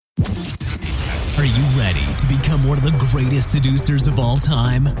Are you ready to become one of the greatest seducers of all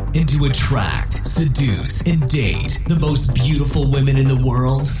time? And to attract, seduce, and date the most beautiful women in the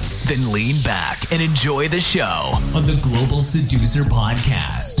world? Then lean back and enjoy the show on the Global Seducer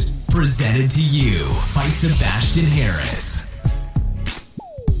Podcast, presented to you by Sebastian Harris.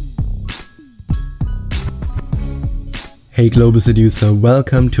 Hey Global Seducer,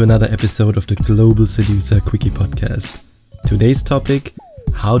 welcome to another episode of the Global Seducer Quickie Podcast. Today's topic: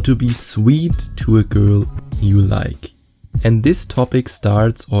 how to be sweet to a girl you like. And this topic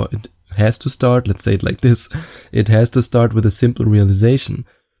starts, or it has to start, let's say it like this, it has to start with a simple realization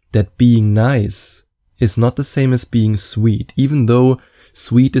that being nice is not the same as being sweet, even though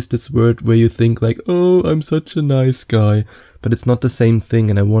sweet is this word where you think like, oh, I'm such a nice guy, but it's not the same thing,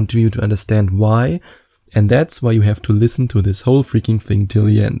 and I want you to understand why, and that's why you have to listen to this whole freaking thing till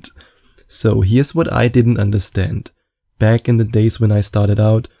the end. So here's what I didn't understand back in the days when I started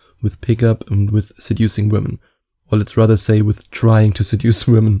out with pickup and with seducing women, or let's rather say with trying to seduce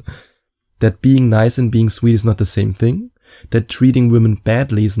women, that being nice and being sweet is not the same thing, that treating women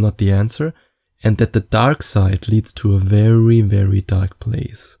badly is not the answer, and that the dark side leads to a very, very dark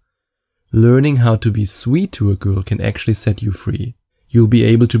place. Learning how to be sweet to a girl can actually set you free. You'll be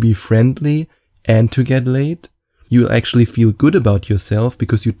able to be friendly and to get laid. You'll actually feel good about yourself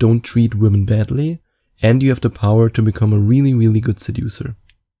because you don't treat women badly. And you have the power to become a really, really good seducer.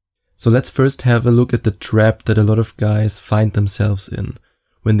 So let's first have a look at the trap that a lot of guys find themselves in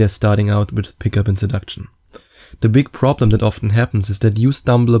when they're starting out with pickup and seduction. The big problem that often happens is that you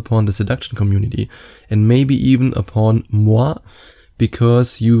stumble upon the seduction community, and maybe even upon moi,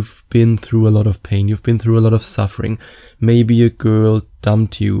 because you've been through a lot of pain, you've been through a lot of suffering. Maybe a girl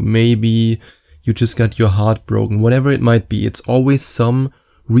dumped you, maybe you just got your heart broken, whatever it might be. It's always some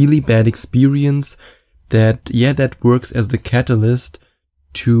really bad experience that works as the catalyst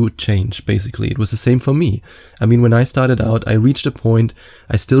to change, basically. It was the same for me. I mean, when I started out, I reached a point,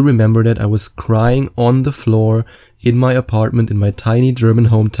 I still remember that I was crying on the floor in my apartment in my tiny German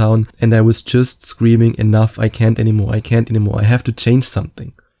hometown, and I was just screaming, enough, I can't anymore, I have to change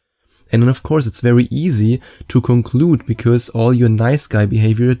something. And then of course it's very easy to conclude, because all your nice guy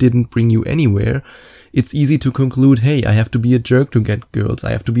behavior didn't bring you anywhere, it's easy to conclude, hey, I have to be a jerk to get girls,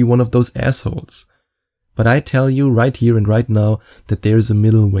 I have to be one of those assholes. But I tell you right here and right now that there's a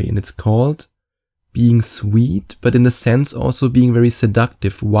middle way, and it's called being sweet, but in a sense also being very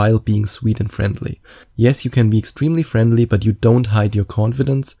seductive while being sweet and friendly. Yes, you can be extremely friendly, but you don't hide your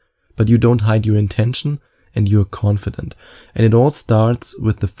confidence, but you don't hide your intention, and you're confident. And it all starts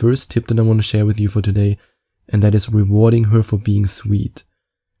with the first tip that I want to share with you for today, and that is rewarding her for being sweet.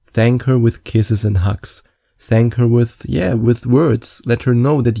 Thank her with kisses and hugs. Thank her with words. Let her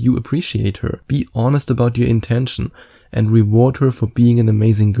know that you appreciate her. Be honest about your intention and reward her for being an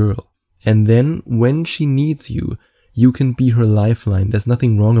amazing girl. And then when she needs you, you can be her lifeline. There's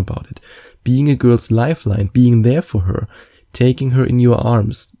nothing wrong about it. Being a girl's lifeline, being there for her, taking her in your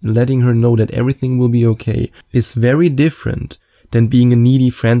arms, letting her know that everything will be okay, is very different than being a needy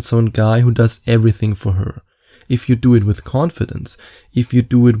friend-zoned guy who does everything for her. If you do it with confidence, if you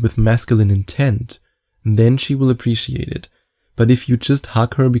do it with masculine intent, then she will appreciate it. But if you just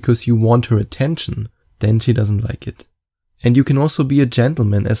hug her because you want her attention, then she doesn't like it. And you can also be a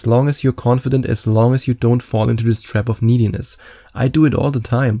gentleman as long as you're confident, as long as you don't fall into this trap of neediness. I do it all the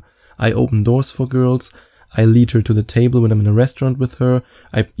time. I open doors for girls. I lead her to the table when I'm in a restaurant with her.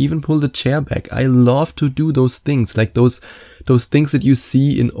 I even pull the chair back. I love to do those things, like those things that you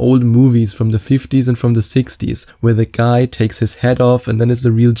see in old movies from the 50s and from the 60s, where the guy takes his hat off and then is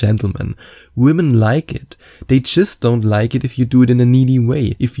the real gentleman. Women like it. They just don't like it if you do it in a needy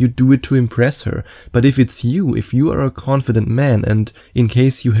way, if you do it to impress her. But if it's you, if you are a confident man, and in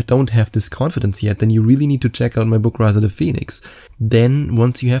case you don't have this confidence yet, then you really need to check out my book, Rise of the Phoenix. Then,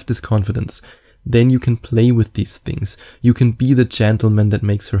 once you have this confidence, then you can play with these things. You can be the gentleman that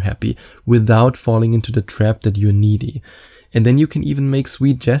makes her happy without falling into the trap that you're needy. And then you can even make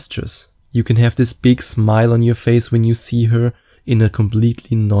sweet gestures. You can have this big smile on your face when you see her in a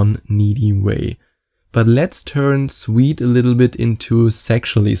completely non-needy way. But let's turn sweet a little bit into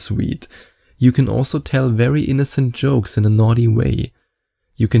sexually sweet. You can also tell very innocent jokes in a naughty way.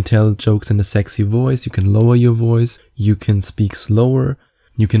 You can tell jokes in a sexy voice, you can lower your voice, you can speak slower,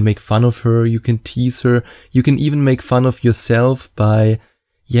 you can make fun of her, you can tease her, you can even make fun of yourself by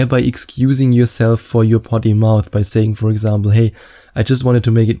excusing yourself for your potty mouth, by saying, for example, hey, I just wanted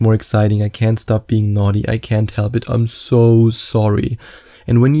to make it more exciting, I can't stop being naughty, I can't help it, I'm so sorry.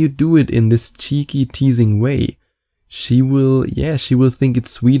 And when you do it in this cheeky, teasing way, she will think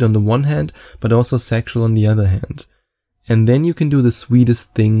it's sweet on the one hand, but also sexual on the other hand. And then you can do the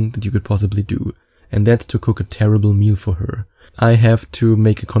sweetest thing that you could possibly do. and that's to cook a terrible meal for her. I have to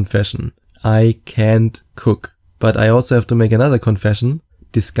make a confession. I can't cook. But I also have to make another confession.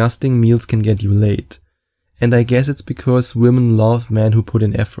 Disgusting meals can get you laid. And I guess it's because women love men who put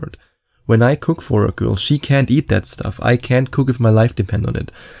in effort. When I cook for a girl, she can't eat that stuff. I can't cook if my life depends on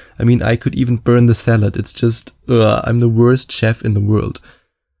it. I mean, I could even burn the salad. It's just, I'm the worst chef in the world.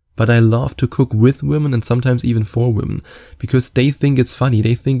 But I love to cook with women and sometimes even for women, because they think it's funny.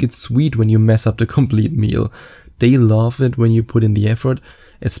 They think it's sweet when you mess up the complete meal. They love it when you put in the effort,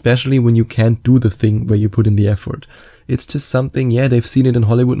 especially when you can't do the thing where you put in the effort. It's just something, they've seen it in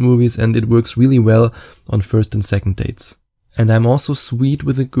Hollywood movies and it works really well on first and second dates. And I'm also sweet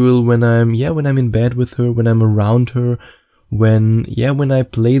with a girl when I'm in bed with her, when I'm around her, when I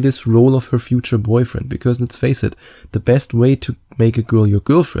play this role of her future boyfriend. Because let's face it, the best way to make a girl your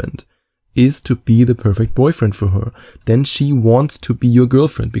girlfriend is to be the perfect boyfriend for her. Then she wants to be your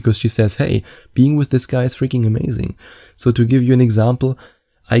girlfriend because she says, hey, being with this guy is freaking amazing. So to give you an example,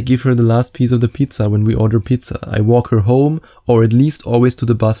 I give her the last piece of the pizza when we order pizza. I walk her home, or at least always to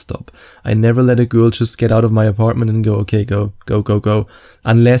the bus stop. I never let a girl just get out of my apartment and go, okay, go.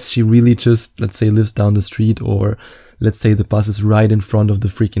 Unless she really just, let's say, lives down the street, or let's say the bus is right in front of the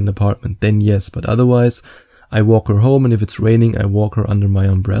freaking apartment. Then yes, but otherwise, I walk her home, and if it's raining, I walk her under my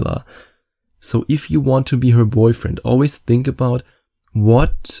umbrella. So if you want to be her boyfriend, always think about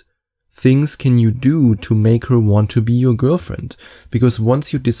what things can you do to make her want to be your girlfriend? Because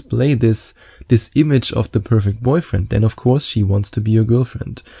once you display this image of the perfect boyfriend, then of course she wants to be your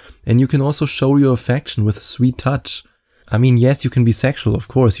girlfriend. And you can also show your affection with a sweet touch. I mean, yes, you can be sexual, of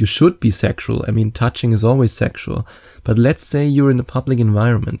course. You should be sexual. I mean, touching is always sexual. But let's say you're in a public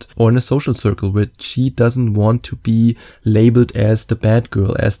environment or in a social circle where she doesn't want to be labeled as the bad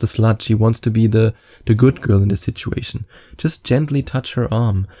girl, as the slut. She wants to be the good girl in the situation. Just gently touch her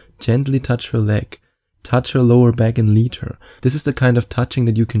arm, gently touch her leg, touch her lower back and lead her. This is the kind of touching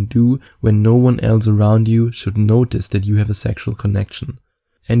that you can do when no one else around you should notice that you have a sexual connection.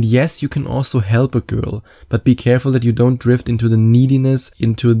 And yes, you can also help a girl, but be careful that you don't drift into the neediness,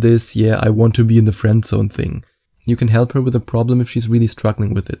 into this, I want to be in the friend zone thing. You can help her with a problem if she's really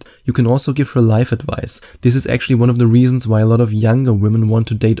struggling with it. You can also give her life advice. This is actually one of the reasons why a lot of younger women want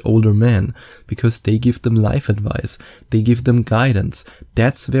to date older men, because they give them life advice. They give them guidance.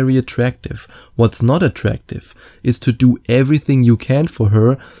 That's very attractive. What's not attractive is to do everything you can for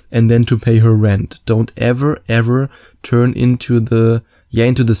her and then to pay her rent. Don't ever turn into the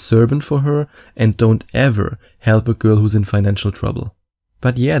servant for her, and don't ever help a girl who's in financial trouble.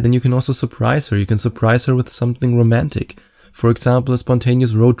 But then you can also surprise her. You can surprise her with something romantic. For example, a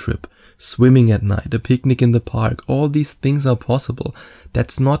spontaneous road trip, swimming at night, a picnic in the park. All these things are possible.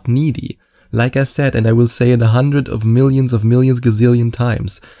 That's not needy. Like I said, and I will say it 100 of millions gazillion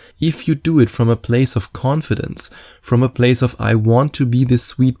times, if you do it from a place of confidence, from a place of I want to be this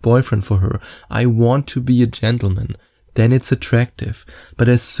sweet boyfriend for her, I want to be a gentleman, then it's attractive. But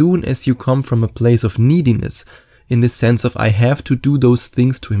as soon as you come from a place of neediness, in the sense of I have to do those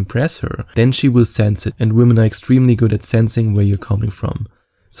things to impress her, then she will sense it, and women are extremely good at sensing where you're coming from.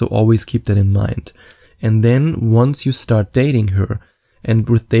 So always keep that in mind. And then once you start dating her, and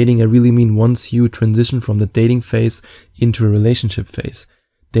with dating I really mean once you transition from the dating phase into a relationship phase,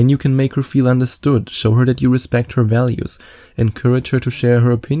 then you can make her feel understood, show her that you respect her values, encourage her to share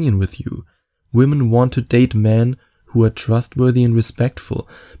her opinion with you. Women want to date men who are trustworthy and respectful,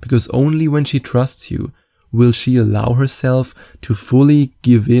 because only when she trusts you will she allow herself to fully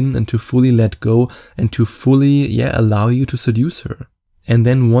give in and to fully let go and to fully, allow you to seduce her. And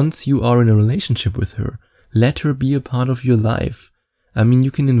then once you are in a relationship with her, let her be a part of your life. I mean,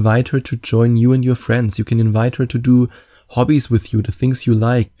 you can invite her to join you and your friends. You can invite her to do hobbies with you, the things you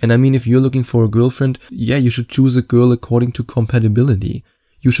like. And I mean, if you're looking for a girlfriend, you should choose a girl according to compatibility.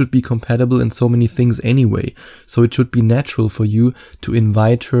 You should be compatible in so many things anyway. So it should be natural for you to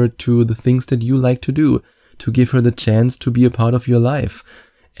invite her to the things that you like to do, to give her the chance to be a part of your life.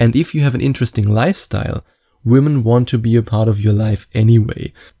 And if you have an interesting lifestyle, women want to be a part of your life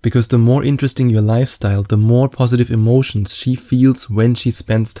anyway, because the more interesting your lifestyle, the more positive emotions she feels when she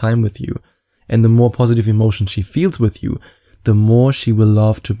spends time with you. And the more positive emotions she feels with you, the more she will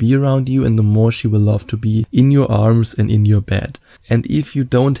love to be around you and the more she will love to be in your arms and in your bed. And if you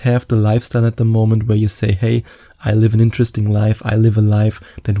don't have the lifestyle at the moment where you say, hey, I live an interesting life, I live a life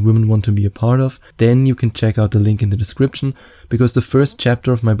that women want to be a part of, then you can check out the link in the description, because the first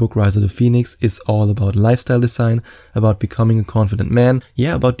chapter of my book Rise of the Phoenix is all about lifestyle design, about becoming a confident man,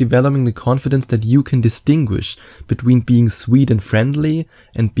 about developing the confidence that you can distinguish between being sweet and friendly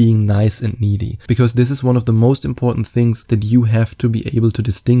and being nice and needy, because this is one of the most important things that you have to be able to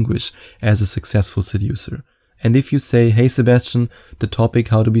distinguish as a successful seducer. And if you say, hey Sebastian, the topic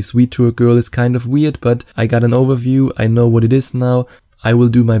how to be sweet to a girl is kind of weird, but I got an overview, I know what it is now, I will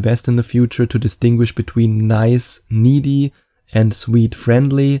do my best in the future to distinguish between nice, needy, and sweet,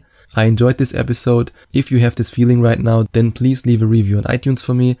 friendly. I enjoyed this episode. If you have this feeling right now, then please leave a review on iTunes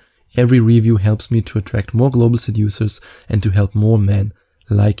for me. Every review helps me to attract more global seducers and to help more men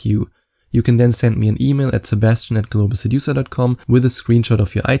like you. You can then send me an email at sebastian@globalseducer.com with a screenshot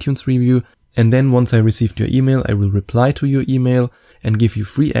of your iTunes review. And then once I received your email, I will reply to your email and give you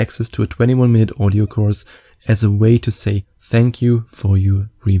free access to a 21-minute audio course as a way to say thank you for your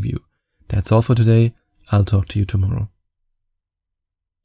review. That's all for today. I'll talk to you tomorrow.